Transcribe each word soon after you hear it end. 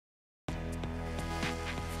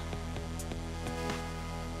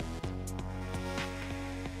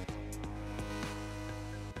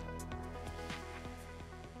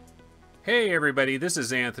Hey everybody, this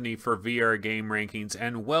is Anthony for VR Game Rankings,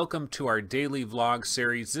 and welcome to our daily vlog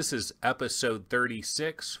series. This is episode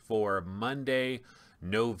 36 for Monday,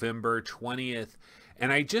 November 20th.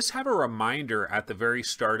 And I just have a reminder at the very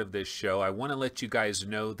start of this show. I want to let you guys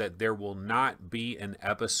know that there will not be an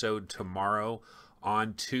episode tomorrow.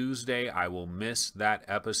 On Tuesday, I will miss that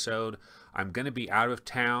episode. I'm going to be out of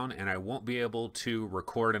town and I won't be able to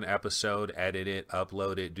record an episode, edit it,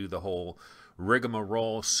 upload it, do the whole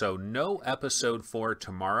rigmarole. So no episode for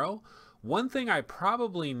tomorrow. One thing I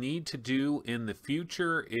probably need to do in the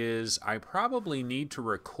future is I probably need to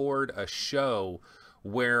record a show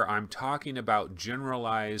where I'm talking about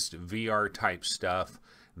generalized VR type stuff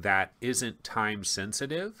that isn't time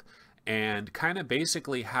sensitive, and kind of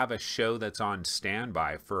basically have a show that's on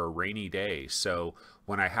standby for a rainy day. So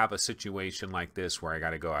when I have a situation like this where I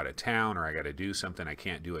got to go out of town or I got to do something, I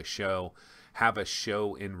can't do a show, have a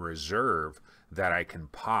show in reserve that I can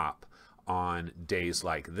pop on days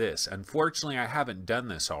like this. Unfortunately, I haven't done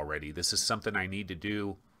this already. This is something I need to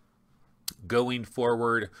do going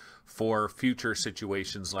forward for future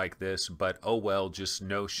situations like this, but oh well, just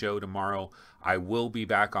no show tomorrow. I will be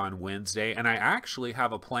back on Wednesday, and I actually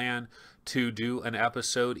have a plan to do an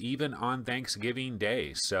episode even on Thanksgiving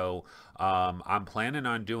Day. So I'm planning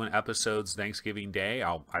on doing episodes Thanksgiving Day.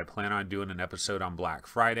 I plan on doing an episode on Black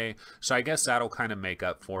Friday, so I guess that'll kind of make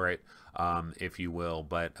up for it, if you will,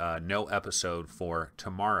 but no episode for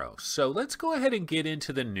tomorrow. So let's go ahead and get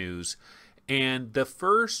into the news. And the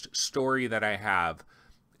first story that I have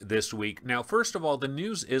this week, now first of all, the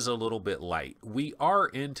news is a little bit light. We are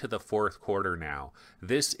into the fourth quarter now.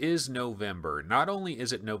 This is November. Not only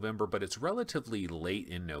is it November, but it's relatively late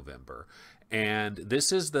in November. And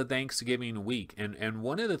this is the Thanksgiving week. And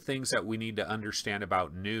one of the things that we need to understand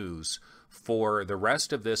about news for the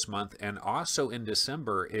rest of this month and also in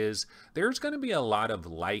December is there's going to be a lot of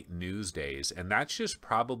light news days, and that's just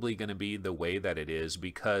probably going to be the way that it is,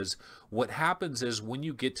 because what happens is when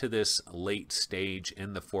you get to this late stage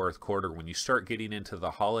in the fourth quarter, when you start getting into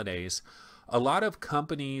the holidays, a lot of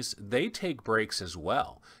companies, they take breaks as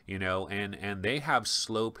well, you know, and they have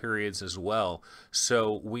slow periods as well.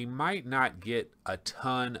 So we might not get a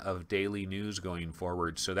ton of daily news going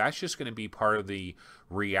forward. So that's just going to be part of the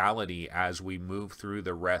reality as we move through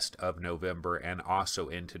the rest of November and also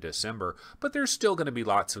into December. But there's still going to be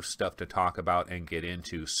lots of stuff to talk about and get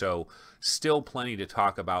into. So still plenty to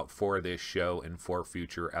talk about for this show and for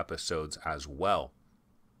future episodes as well.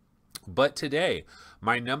 But today,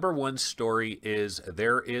 my number one story is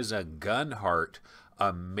there is a Gunheart,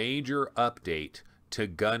 a major update to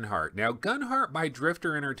Gunheart. Now, Gunheart by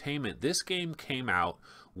Drifter Entertainment, this game came out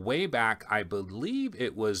way back, I believe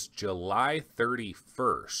it was July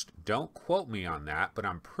 31st. Don't quote me on that, but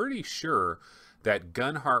I'm pretty sure that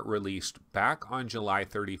Gunheart released back on July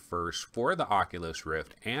 31st for the Oculus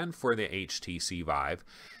Rift and for the HTC Vive.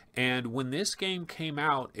 And when this game came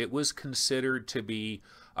out, it was considered to be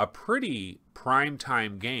a pretty prime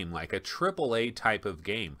time game, like a AAA type of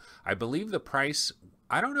game. I believe the price,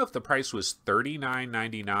 I don't know if the price was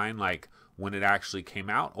 $39.99 like when it actually came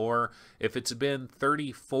out, or if it's been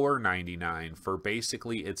 $34.99 for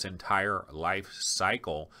basically its entire life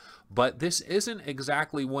cycle. But this isn't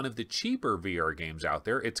exactly one of the cheaper VR games out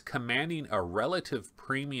there. It's commanding a relative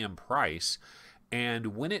premium price.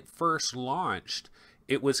 And when it first launched,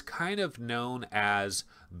 it was kind of known as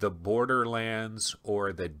the Borderlands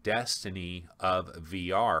or the Destiny of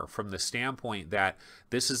VR, from the standpoint that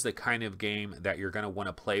this is the kind of game that you're going to want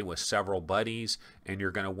to play with several buddies, and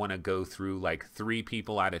you're going to want to go through like 3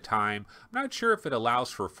 people at a time. I'm not sure if it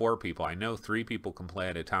allows for 4 people. I know 3 people can play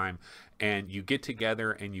at a time, and you get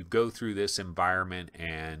together and you go through this environment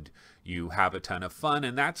and you have a ton of fun.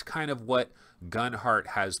 And that's kind of what Gunheart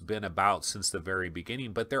has been about since the very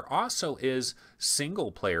beginning. But there also is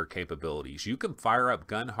single player capabilities. You can fire up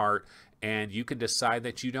Gunheart and you can decide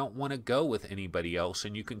that you don't want to go with anybody else,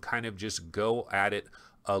 and you can kind of just go at it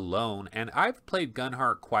alone. And I've played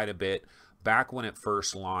Gunheart quite a bit back when it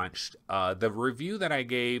first launched. The review that I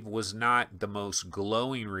gave was not the most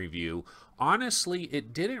glowing review. Honestly,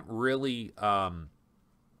 it didn't really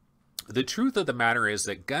the truth of the matter is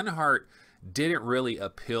that Gunheart didn't really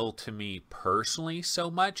appeal to me personally so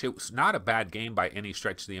much. It was not a bad game by any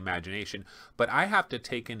stretch of the imagination, but I have to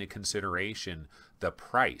take into consideration the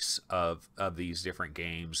price of these different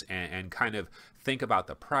games, and kind of think about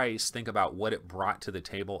the price, think about what it brought to the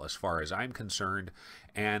table as far as I'm concerned.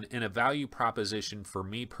 And in a value proposition for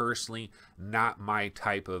me personally, not my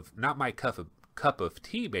cup of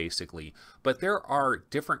tea basically. But there are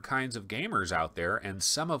different kinds of gamers out there, and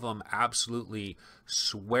some of them absolutely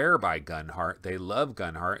swear by Gunheart. They love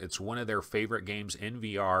Gunheart. It's one of their favorite games in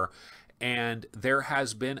VR. and there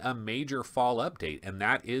has been a major fall update, and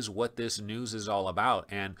that is what this news is all about.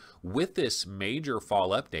 And with this major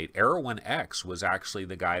fall update, Erwin X was actually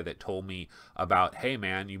the guy that told me about, hey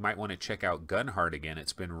man, you might want to check out Gunheart again.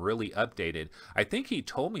 It's been really updated. I think he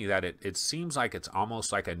told me that it seems like it's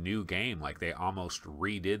almost like a new game, like they almost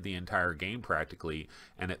redid the entire game practically,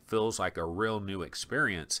 and it feels like a real new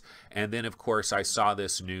experience. And then of course I saw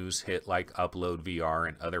this news hit like Upload VR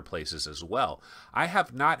and other places as well. I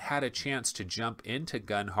have not had a chance to jump into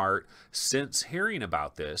Gunheart since hearing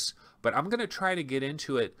about this, but I'm going to try to get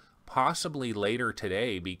into it possibly later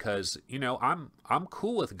today, because you know I'm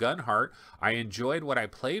cool with Gunheart. I enjoyed what I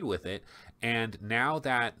played with it, and now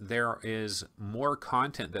that there is more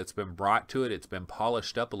content that's been brought to it, it's been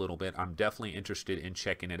polished up a little bit, I'm definitely interested in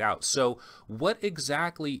checking it out. So what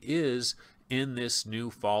exactly is in this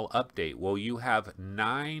new fall update? Well, you have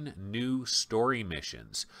 9 new story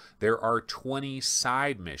missions. There are 20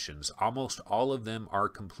 side missions. Almost all of them are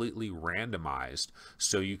completely randomized,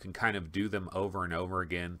 so you can kind of do them over and over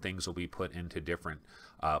again. Things will be put into different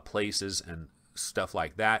places and stuff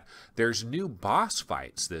like that. There's new boss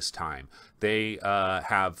fights this time. They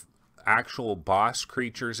have actual boss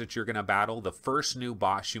creatures that you're going to battle. The first new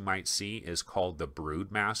boss you might see is called the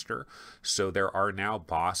Broodmaster. So there are now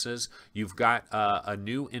bosses. You've got a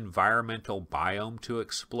new environmental biome to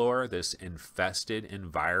explore, this infested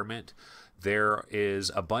environment. There is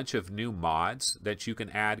a bunch of new mods that you can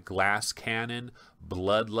add: glass cannon,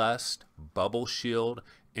 bloodlust, bubble shield,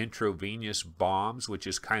 intravenous bombs, which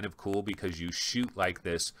is kind of cool because you shoot like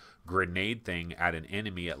this grenade thing at an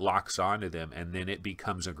enemy, it locks onto them, and then it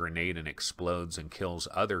becomes a grenade and explodes and kills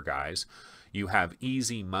other guys. You have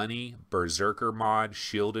easy money, berserker mod,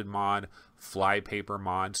 shielded mod, flypaper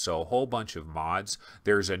mod, so a whole bunch of mods.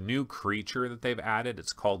 There's a new creature that they've added.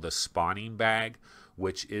 It's called the spawning bag,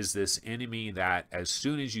 which is this enemy that as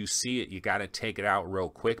soon as you see it, you got to take it out real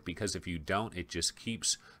quick, because if you don't, it just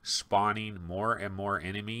keeps spawning more and more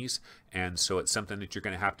enemies, and so it's something that you're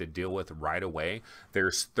going to have to deal with right away.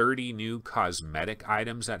 There's 30 new cosmetic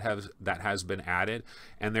items that has been added,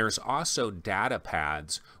 and there's also data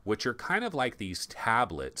pads, which are kind of like these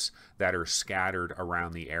tablets that are scattered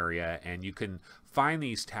around the area, and you can find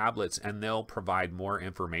these tablets and they'll provide more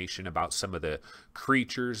information about some of the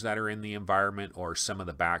creatures that are in the environment or some of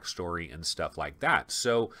the backstory and stuff like that.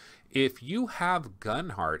 So if you have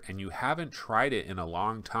Gunheart and you haven't tried it in a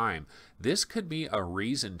long time, this could be a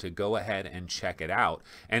reason to go ahead and check it out.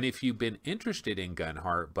 And if you've been interested in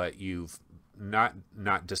Gunheart but you've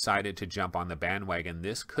not decided to jump on the bandwagon,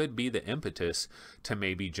 this could be the impetus to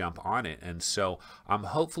maybe jump on it. And so I'm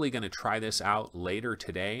hopefully going to try this out later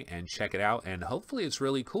today and check it out, and hopefully it's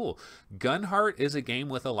really cool. Gunheart is a game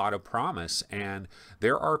with a lot of promise, and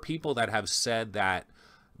there are people that have said that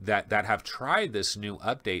have tried this new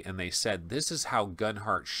update, and they said this is how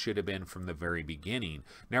Gunheart should have been from the very beginning.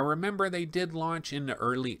 Now remember, they did launch into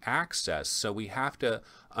early access, so we have to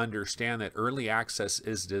understand that early access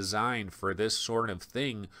is designed for this sort of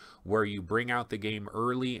thing, where you bring out the game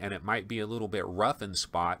early and it might be a little bit rough in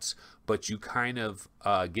spots, but you kind of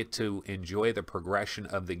get to enjoy the progression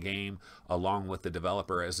of the game along with the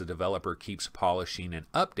developer as the developer keeps polishing and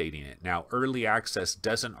updating it. Now, early access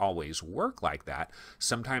doesn't always work like that.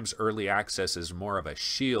 Sometimes early access is more of a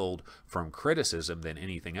shield from criticism than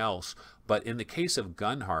anything else. But in the case of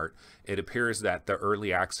Gunheart, it appears that the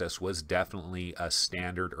early access was definitely a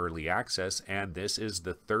standard early access, and this is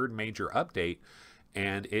the 3rd major update,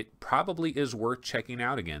 and it probably is worth checking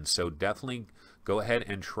out again. So definitely go ahead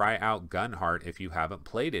and try out Gunheart if you haven't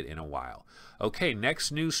played it in a while. Okay,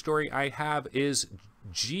 next news story I have is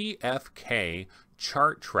GFK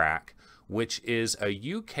Chart Track, which is a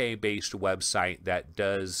UK-based website that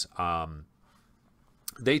does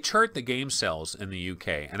they chart the game sales in the UK,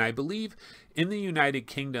 and I believe in the United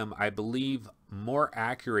Kingdom, I believe more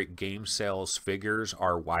accurate game sales figures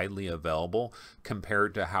are widely available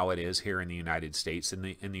compared to how it is here in the United States. In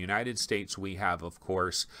the United States, we have, of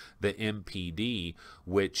course, the MPD,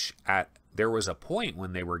 which there was a point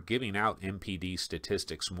when they were giving out MPD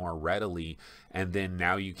statistics more readily, and then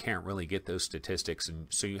now you can't really get those statistics, and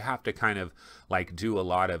so you have to kind of like do a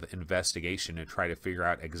lot of investigation to try to figure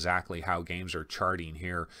out exactly how games are charting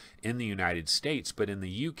here in the United States. But in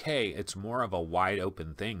the UK, it's more of a wide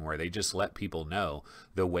open thing where they just let people know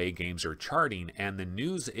the way games are charting. And the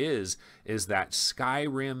news is that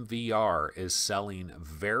Skyrim VR is selling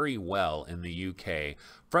very well in the UK,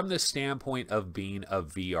 from the standpoint of being a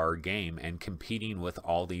VR game and competing with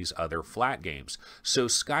all these other flat games. So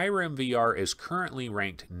Skyrim VR is currently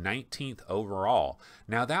ranked 19th overall.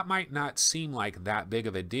 Now that might not seem like that big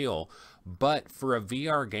of a deal, but for a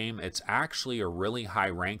VR game, it's actually a really high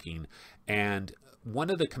ranking. And one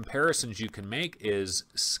of the comparisons you can make is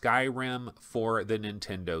Skyrim for the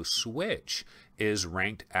Nintendo Switch is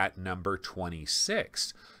ranked at number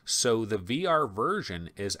 26. So the VR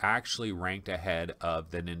version is actually ranked ahead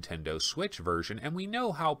of the Nintendo Switch version, and we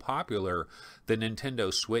know how popular the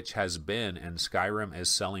Nintendo Switch has been, and Skyrim is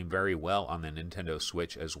selling very well on the Nintendo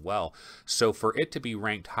Switch as well. So for it to be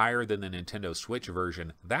ranked higher than the Nintendo Switch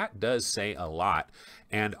version, that does say a lot.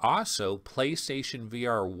 And also, PlayStation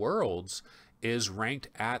VR Worlds is ranked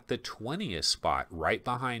at the 20th spot, right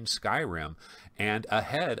behind Skyrim and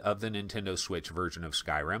ahead of the Nintendo Switch version of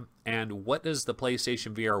Skyrim. And what does the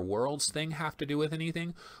PlayStation VR Worlds thing have to do with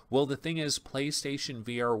anything? Well, the thing is, PlayStation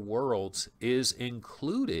VR Worlds is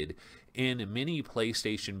included in many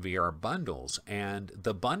PlayStation VR bundles, and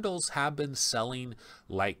the bundles have been selling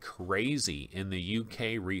like crazy in the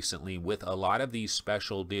UK recently with a lot of these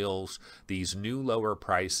special deals, these new lower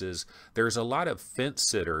prices. There's a lot of fence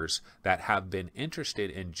sitters that have been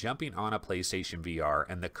interested in jumping on a PlayStation VR,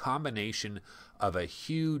 and the combination of a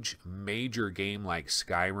huge major game like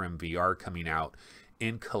Skyrim VR coming out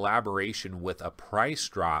in collaboration with a price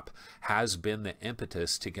drop has been the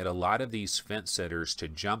impetus to get a lot of these fence sitters to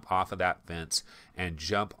jump off of that fence and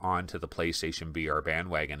jump onto the PlayStation VR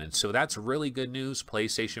bandwagon. And so that's really good news.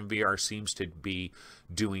 PlayStation VR seems to be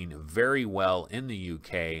doing very well in the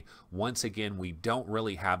UK. Once again, we don't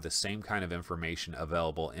really have the same kind of information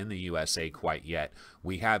available in the USA quite yet.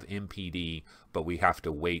 We have MPD, but we have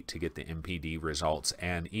to wait to get the MPD results.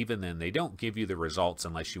 And even then, they don't give you the results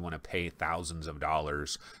unless you want to pay thousands of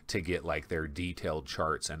dollars to get like their detailed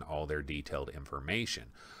charts and all their detailed information.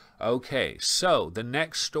 Okay, so the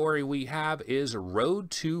next story we have is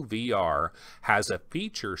Road to VR has a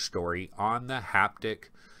feature story on the HaptX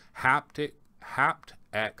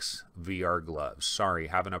VR gloves. Sorry,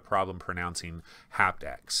 having a problem pronouncing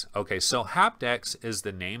HaptX. Okay, so HaptX is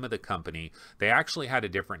the name of the company. They actually had a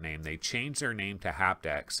different name. They changed their name to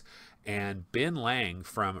HaptX. And Ben Lang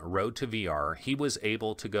from Road to VR, he was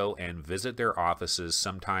able to go and visit their offices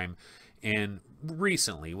sometime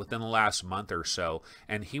recently, within the last month or so,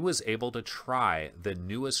 and he was able to try the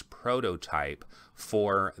newest prototype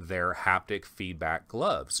for their haptic feedback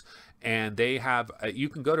gloves. And they have, you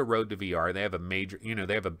can go to Road to VR. They have a major,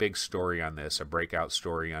 they have a big story on this, a breakout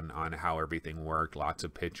story on how everything worked, lots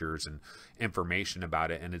of pictures and information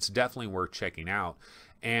about it, and it's definitely worth checking out.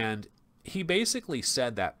 And he basically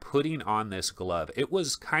said that putting on this glove, it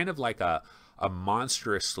was kind of like a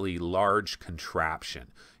monstrously large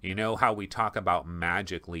contraption. You know how we talk about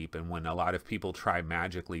Magic Leap, and when a lot of people try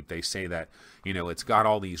Magic Leap, they say that, it's got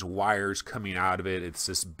all these wires coming out of it. It's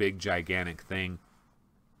this big, gigantic thing.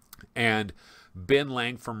 And Ben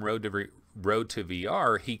Lang from Road to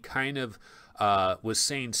VR, he kind of was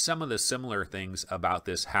saying some of the similar things about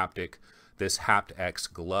this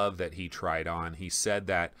HaptX glove that he tried on. He said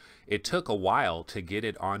that it took a while to get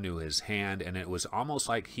it onto his hand, and it was almost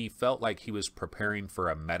like he felt like he was preparing for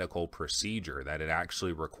a medical procedure, that it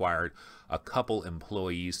actually required a couple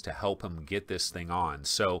employees to help him get this thing on.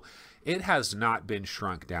 So it has not been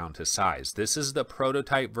shrunk down to size. This is the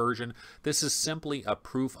prototype version. This is simply a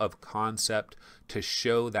proof of concept to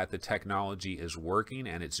show that the technology is working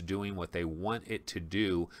and it's doing what they want it to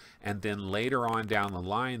do. And then later on down the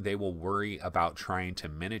line, they will worry about trying to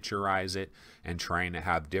miniaturize it and trying to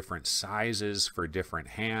have different sizes for different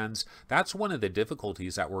hands. That's one of the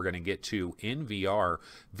difficulties that we're going to get to in VR.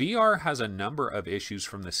 VR has a number of issues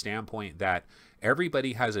from the standpoint that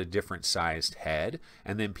everybody has a different sized head,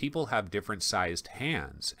 and then people have different sized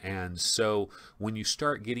hands. And so when you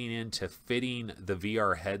start getting into fitting the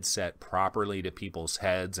VR headset properly to people's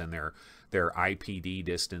heads and their IPD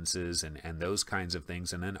distances and those kinds of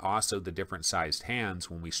things, and then also the different sized hands,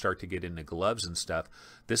 when we start to get into gloves and stuff,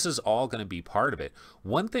 this is all going to be part of it.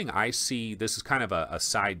 One thing I see, this is kind of a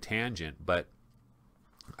side tangent, but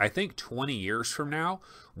I think 20 years from now,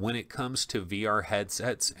 when it comes to VR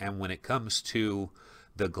headsets and when it comes to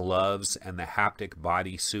the gloves and the haptic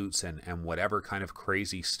body suits and whatever kind of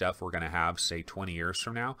crazy stuff we're going to have, say 20 years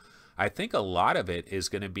from now, I think a lot of it is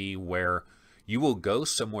going to be where you will go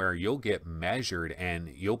somewhere, you'll get measured, and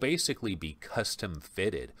you'll basically be custom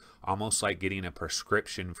fitted, almost like getting a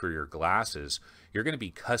prescription for your glasses. You're going to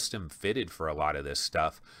be custom fitted for a lot of this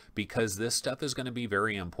stuff, because this stuff is going to be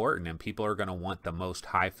very important, and people are going to want the most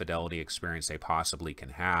high fidelity experience they possibly can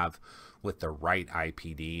have with the right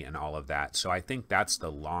IPD and all of that. So I think that's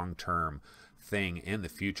the long-term thing in the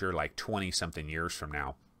future, like 20 something years from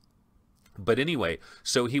now. But anyway,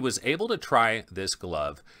 so he was able to try this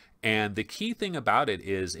glove, and the key thing about it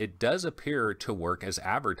is it does appear to work as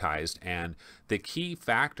advertised, and the key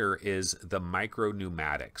factor is the micro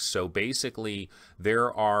pneumatics. So basically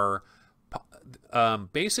there are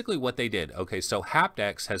basically what they did. Okay, so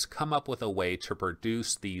HaptX has come up with a way to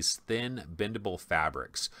produce these thin bendable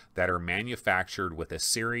fabrics that are manufactured with a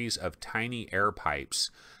series of tiny air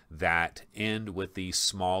pipes that end with these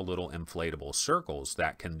small little inflatable circles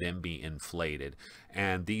that can then be inflated.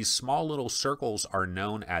 And these small little circles are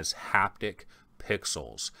known as haptic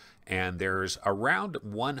pixels. And there's around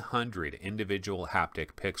 100 individual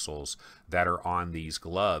haptic pixels that are on these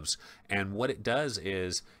gloves. And what it does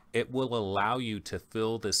is it will allow you to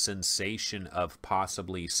feel the sensation of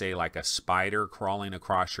possibly, say, like a spider crawling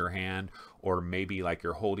across your hand, or maybe like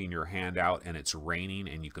you're holding your hand out and it's raining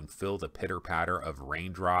and you can feel the pitter-patter of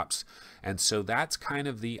raindrops. And so that's kind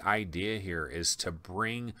of the idea here, is to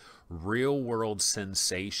bring real-world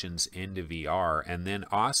sensations into VR. And then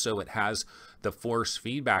also it has the force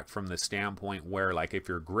feedback from the standpoint where, like, if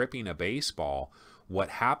you're gripping a baseball, what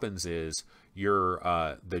happens is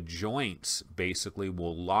the joints basically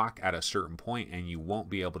will lock at a certain point and you won't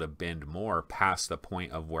be able to bend more past the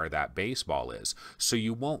point of where that baseball is. So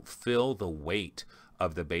you won't feel the weight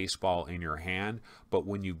of the baseball in your hand, but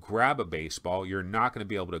when you grab a baseball, you're not going to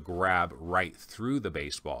be able to grab right through the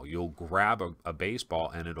baseball. You'll grab a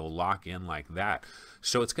baseball and it'll lock in like that.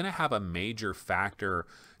 So it's going to have a major factor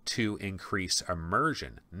to increase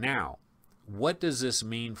immersion. Now, what does this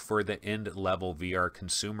mean for the end-level VR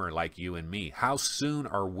consumer like you and me? How soon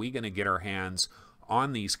are we going to get our hands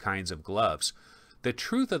on these kinds of gloves? The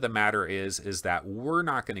truth of the matter is that we're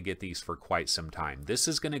not going to get these for quite some time. This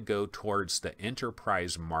is going to go towards the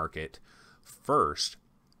enterprise market first,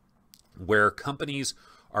 where companies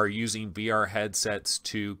are using VR headsets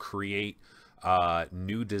to create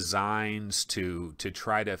new designs, to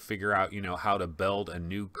try to figure out, you know, how to build a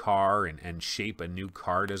new car and shape a new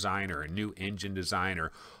car design or a new engine design,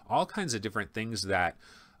 or all kinds of different things that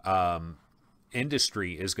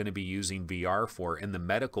industry is going to be using VR for in the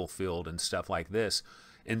medical field and stuff like this.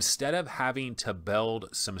 Instead of having to build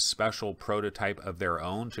some special prototype of their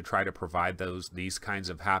own to try to provide these kinds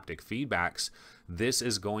of haptic feedbacks, this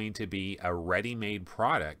is going to be a ready-made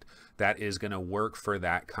product that is going to work for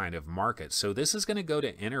that kind of market. So this is going to go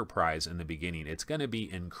to enterprise in the beginning. It's going to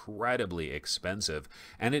be incredibly expensive,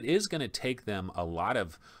 and it is going to take them a lot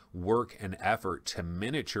of work and effort to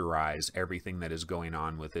miniaturize everything that is going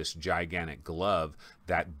on with this gigantic glove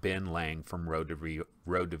that Ben Lang from Road to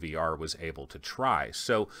VR was able to try.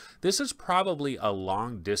 So this is probably a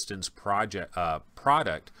long distance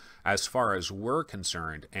product as far as we're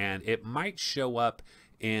concerned, and it might show up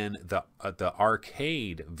in the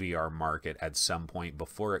arcade VR market at some point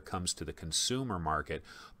before it comes to the consumer market.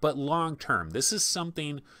 But long term, this is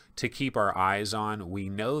something to keep our eyes on. We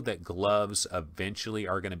know that gloves eventually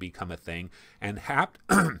are going to become a thing, and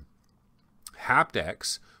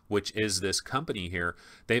HaptX, which is this company here,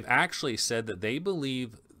 they've actually said that they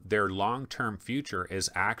believe their long-term future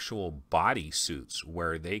is actual body suits,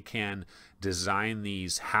 where they can design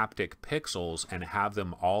these haptic pixels and have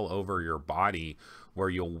them all over your body, where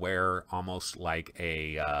you'll wear almost like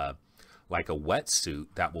a wetsuit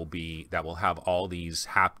that will have all these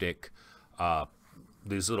haptic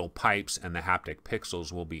these little pipes, and the haptic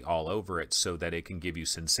pixels will be all over it so that it can give you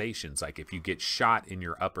sensations. Like if you get shot in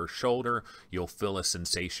your upper shoulder, you'll feel a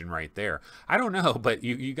sensation right there. I don't know, but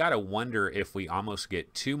you got to wonder, if we almost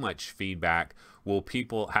get too much feedback, will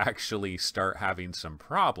people actually start having some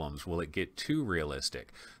problems? Will it get too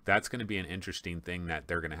realistic? That's going to be an interesting thing that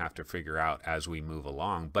they're going to have to figure out as we move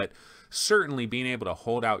along. But certainly being able to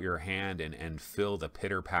hold out your hand and feel the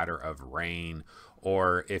pitter-patter of rain,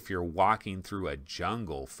 or if you're walking through a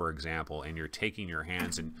jungle, for example, and you're taking your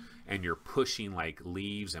hands and you're pushing like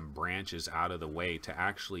leaves and branches out of the way to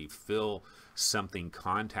actually feel something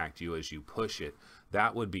contact you as you push it,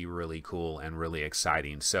 that would be really cool and really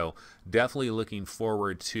exciting. So definitely looking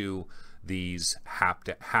forward to these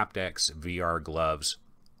HaptX VR gloves,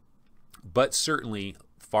 but certainly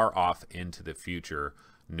far off into the future.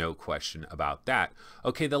 No question about that.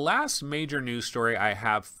 Okay, the last major news story I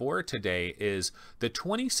have for today is the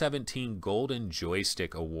 2017 Golden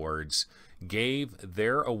Joystick Awards gave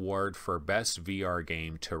their award for Best VR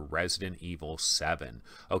Game to Resident Evil 7.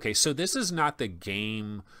 Okay, so this is not the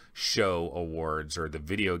Game Show Awards or the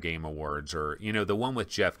Video Game Awards, or, you know, the one with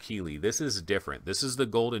Jeff Keighley. This is different. This is the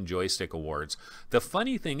Golden Joystick Awards. The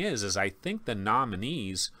funny thing is I think the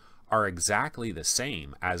nominees are exactly the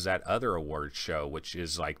same as that other awards show, which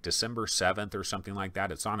is like December 7th or something like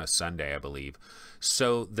that. It's on a Sunday, I believe.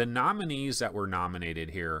 So the nominees that were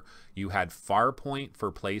nominated here, you had Farpoint for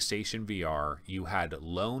PlayStation VR, you had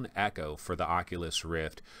Lone Echo for the Oculus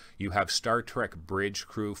Rift, you have Star Trek Bridge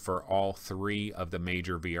Crew for all 3 of the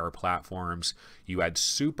major VR platforms, you had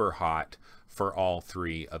Super Hot for all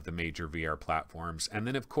 3 of the major VR platforms, and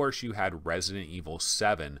then of course you had Resident Evil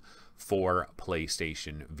 7 for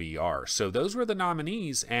PlayStation VR. So those were the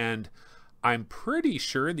nominees, and I'm pretty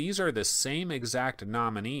sure these are the same exact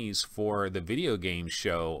nominees for the Video Game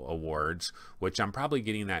Show Awards, which I'm probably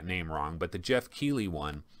getting that name wrong, but the Jeff Keighley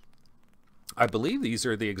one, I believe these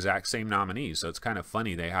are the exact same nominees. So it's kind of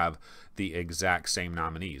funny they have the exact same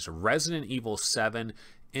nominees. Resident Evil 7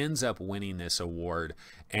 ends up winning this award,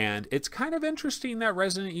 and it's kind of interesting that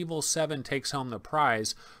Resident Evil 7 takes home the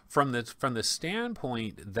prize from the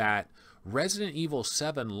standpoint that Resident Evil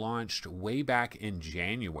 7 launched way back in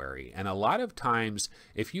January, and a lot of times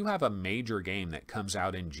if you have a major game that comes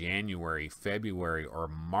out in January, February, or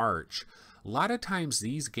March, a lot of times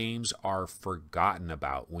these games are forgotten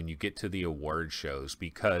about when you get to the award shows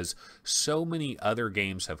because so many other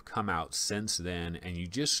games have come out since then, and you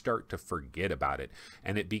just start to forget about it,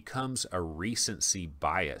 and it becomes a recency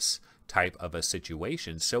bias type of a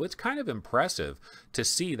situation. So it's kind of impressive to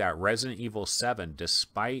see that Resident Evil 7,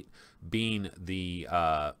 despite being the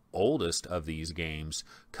oldest of these games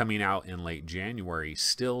coming out in late January,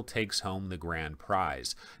 still takes home the grand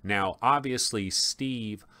prize. Now, obviously,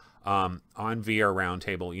 Steve on VR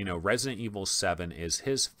Roundtable, you know, Resident Evil 7 is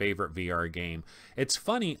his favorite VR game. It's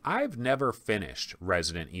funny, I've never finished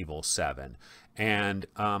Resident Evil 7, and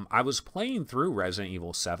I was playing through Resident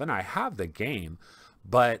Evil 7. I have the game,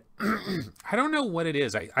 but I don't know what it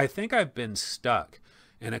is. I think I've been stuck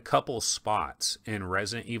in a couple spots in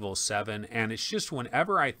Resident Evil 7, and it's just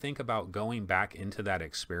whenever I think about going back into that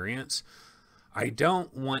experience, I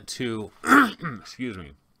don't want to, excuse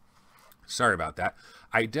me, sorry about that.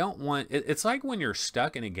 I don't want, it's like when you're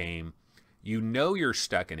stuck in a game, you know you're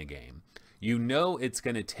stuck in a game. You know it's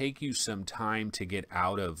going to take you some time to get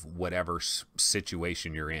out of whatever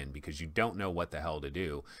situation you're in because you don't know what the hell to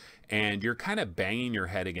do. And you're kind of banging your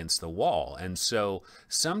head against the wall. And so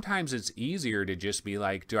sometimes it's easier to just be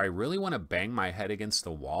like, do I really want to bang my head against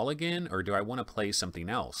the wall again? Or do I want to play something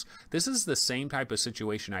else? This is the same type of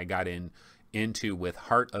situation I got into with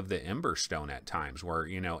Heart of the Emberstone at times, where,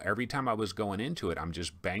 you know, every time I was going into it, I'm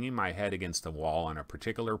just banging my head against the wall on a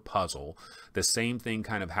particular puzzle. The same thing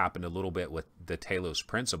kind of happened a little bit with the Talos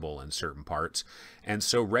Principle in certain parts. And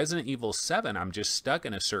so Resident Evil 7, I'm just stuck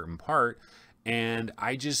in a certain part, and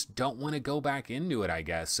I just don't want to go back into it, I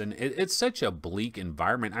guess. And it's such a bleak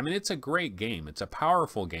environment. I mean, it's a great game. It's a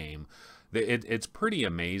powerful game. It's pretty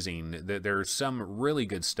amazing that there's some really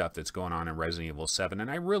good stuff that's going on in Resident Evil 7, and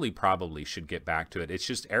I really probably should get back to it. It's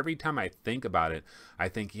just every time I think about it, I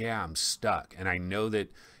think, yeah, I'm stuck. And I know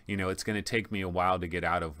that, you know, it's going to take me a while to get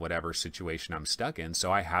out of whatever situation I'm stuck in,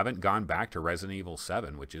 so I haven't gone back to Resident Evil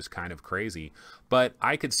 7, which is kind of crazy. But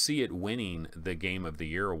I could see it winning the Game of the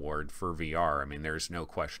Year award for VR. I mean, there's no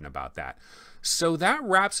question about that. So that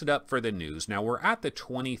wraps it up for the news. Now, we're at the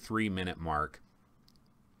 23-minute mark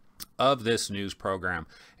of this news program,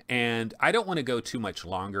 and I don't want to go too much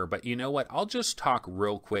longer, but you know what, I'll just talk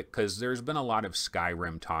real quick because there's been a lot of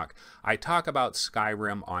Skyrim talk. I talk about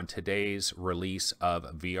Skyrim on today's release of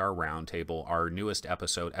VR Roundtable. Our newest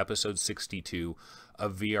episode, episode 62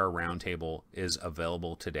 of VR Roundtable, is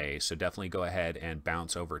available today, so definitely go ahead and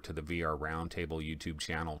bounce over to the VR Roundtable YouTube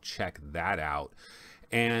channel, check that out.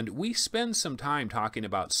 And we spend some time talking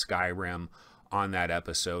about Skyrim on that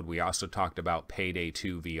episode. We also talked about Payday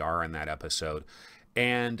 2 VR in that episode.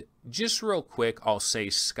 And just real quick, I'll say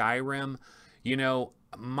Skyrim, you know,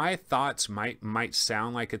 my thoughts might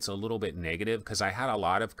sound like it's a little bit negative because I had a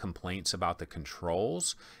lot of complaints about the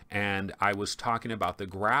controls, and I was talking about the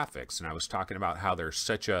graphics, and I was talking about how there's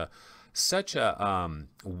such a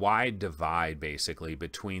wide divide basically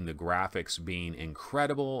between the graphics being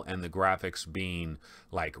incredible and the graphics being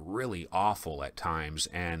like really awful at times,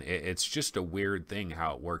 and it's just a weird thing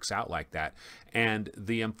how it works out like that. And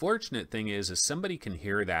the unfortunate thing is somebody can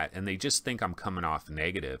hear that and they just think I'm coming off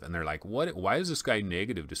negative, and they're like, what, why is this guy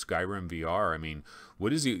negative to Skyrim VR? I mean,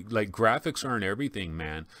 what is he like? Graphics aren't everything,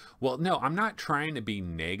 man. Well, no, I'm not trying to be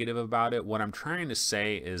negative about it. What I'm trying to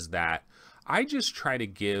say is that I just try to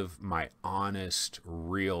give my honest,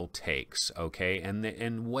 real takes, okay?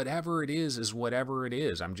 And whatever it is whatever it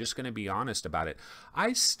is. I'm just going to be honest about it.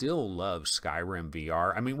 I still love Skyrim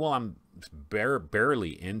VR. I mean, well, I'm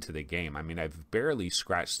barely into the game. I mean, I've barely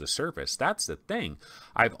scratched the surface. That's the thing.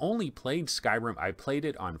 I've only played Skyrim. I played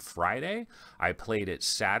it on Friday, I played it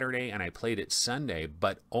Saturday, and I played it Sunday,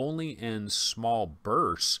 but only in small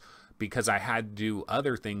bursts, because I had to do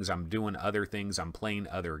other things. I'm doing other things. I'm playing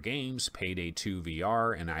other games, Payday 2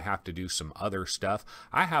 VR, and I have to do some other stuff.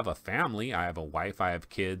 I have a family. I have a wife. I have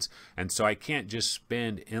kids. And so I can't just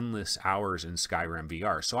spend endless hours in Skyrim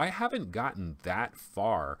VR. So I haven't gotten that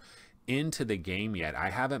far into the game yet. I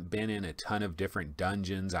haven't been in a ton of different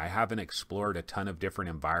dungeons. I haven't explored a ton of different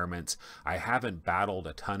environments. I haven't battled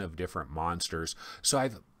a ton of different monsters. So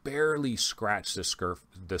I've barely scratched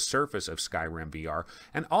the surface of Skyrim VR,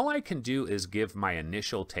 and all I can do is give my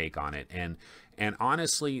initial take on it. And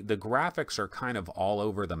honestly, the graphics are kind of all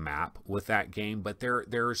over the map with that game, but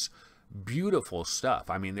there's beautiful stuff.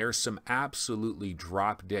 I mean, there's some absolutely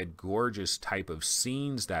drop dead gorgeous type of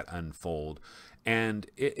scenes that unfold. And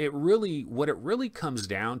it really, what it really comes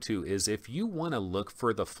down to is, if you want to look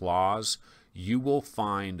for the flaws, you will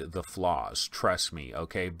find the flaws, trust me,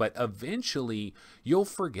 okay? But eventually you'll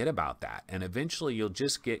forget about that, and eventually you'll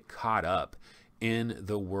just get caught up in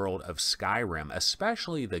the world of Skyrim,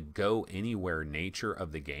 especially the go anywhere nature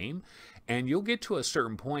of the game. And you'll get to a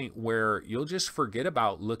certain point where you'll just forget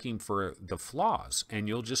about looking for the flaws, and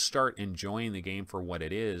you'll just start enjoying the game for what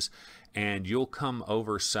it is. And you'll come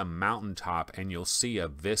over some mountaintop and you'll see a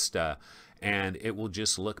vista, and it will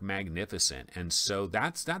just look magnificent. And so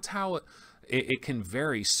that's how it can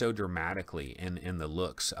vary so dramatically in the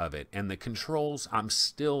looks of it. And the controls, I'm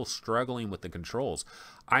still struggling with the controls.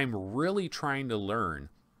 I'm really trying to learn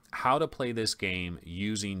how to play this game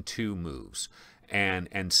using 2 moves,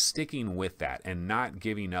 and sticking with that and not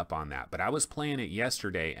giving up on that. But I was playing it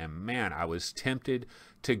yesterday, and man, I was tempted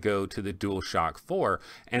to go to the DualShock 4.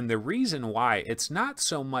 And the reason why, it's not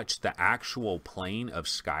so much the actual playing of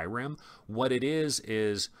Skyrim. What it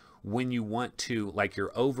is when you want to, like,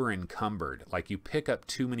 you're over encumbered, like you pick up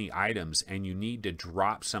too many items and you need to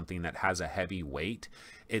drop something that has a heavy weight,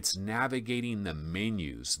 it's navigating the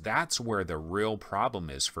menus. That's where the real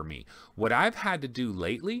problem is for me. What I've had to do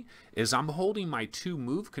lately is I'm holding my 2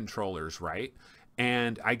 move controllers, right?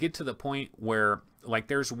 And I get to the point where, like,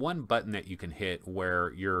 there's one button that you can hit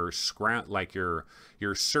where you're searching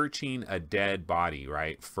a dead body,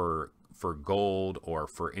 right, for gold or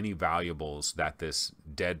for any valuables that this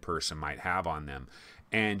dead person might have on them.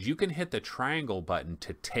 And you can hit the triangle button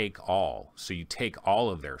to take all. So you take all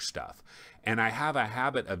of their stuff. And I have a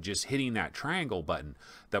habit of just hitting that triangle button.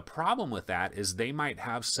 The problem with that is they might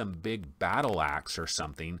have some big battle axe or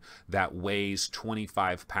something that weighs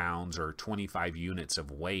 25 pounds or 25 units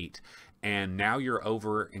of weight. And now you're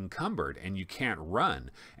over encumbered and you can't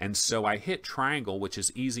run. And so I hit triangle, which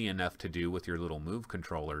is easy enough to do with your little move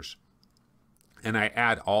controllers. And I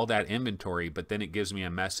add all that inventory, but then it gives me a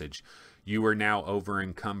message. You are now over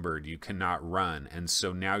encumbered. You cannot run. And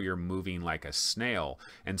so now you're moving like a snail.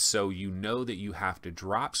 And so you know that you have to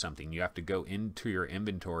drop something. You have to go into your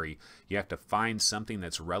inventory. You have to find something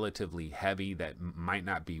that's relatively heavy that might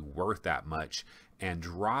not be worth that much and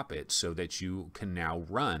drop it so that you can now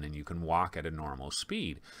run and you can walk at a normal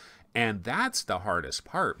speed. And that's the hardest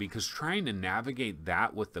part, because trying to navigate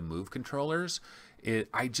that with the move controllers,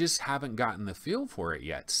 I just haven't gotten the feel for it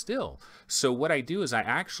yet still. So what I do is I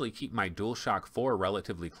actually keep my DualShock 4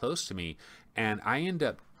 relatively close to me, and I end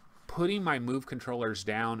up putting my move controllers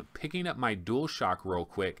down, picking up my DualShock real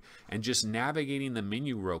quick, and just navigating the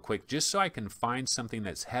menu real quick, just so I can find something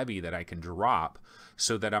that's heavy that I can drop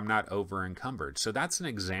so that I'm not over encumbered. So that's an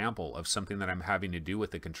example of something that I'm having to do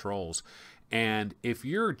with the controls. And if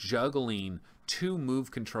you're juggling 2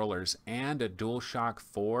 move controllers and a DualShock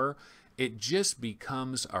 4, it just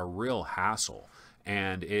becomes a real hassle,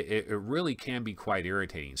 and it really can be quite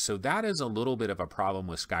irritating. So that is a little bit of a problem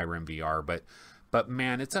with Skyrim VR, but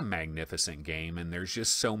man, it's a magnificent game, and there's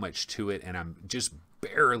just so much to it, and I'm just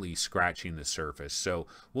barely scratching the surface. So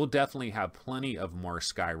we'll definitely have plenty of more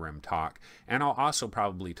Skyrim talk, and I'll also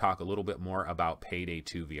probably talk a little bit more about Payday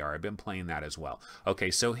 2 VR. I've been playing that as well. Okay,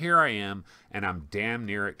 so here I am, and I'm damn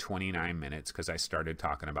near at 29 minutes because I started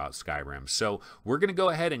talking about Skyrim. So we're going to go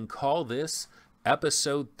ahead and call this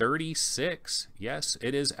episode 36. Yes,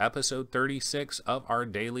 it is episode 36 of our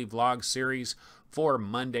daily vlog series for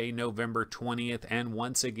Monday, November 20th. And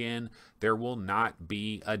once again, there will not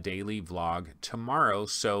be a daily vlog tomorrow.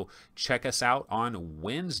 So check us out on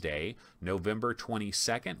Wednesday, November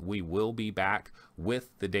 22nd. We will be back with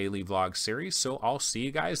the daily vlog series. So I'll see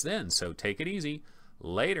you guys then. So take it easy.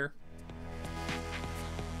 Later.